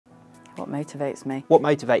What motivates me? What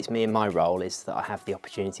motivates me in my role is that I have the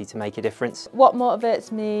opportunity to make a difference. What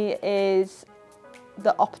motivates me is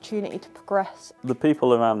the opportunity to progress. The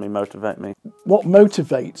people around me motivate me. What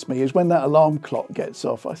motivates me is when that alarm clock gets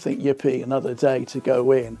off, I think, yippee, another day to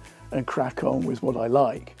go in and crack on with what I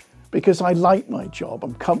like. Because I like my job,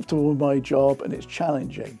 I'm comfortable with my job and it's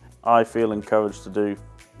challenging. I feel encouraged to do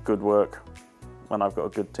good work when I've got a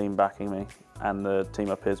good team backing me, and the team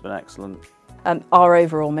up here has been excellent. Our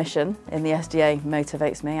overall mission in the SDA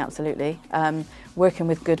motivates me, absolutely. Working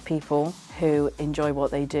with good people who enjoy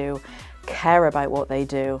what they do, care about what they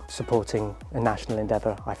do. Supporting a national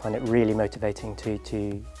endeavour, I find it really motivating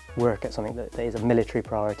to work at something that is a military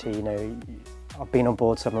priority. You know, I've been on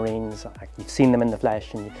board submarines, you've seen them in the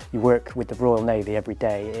flesh, and you work with the Royal Navy every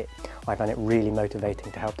day. I find it really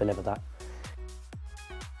motivating to help deliver that.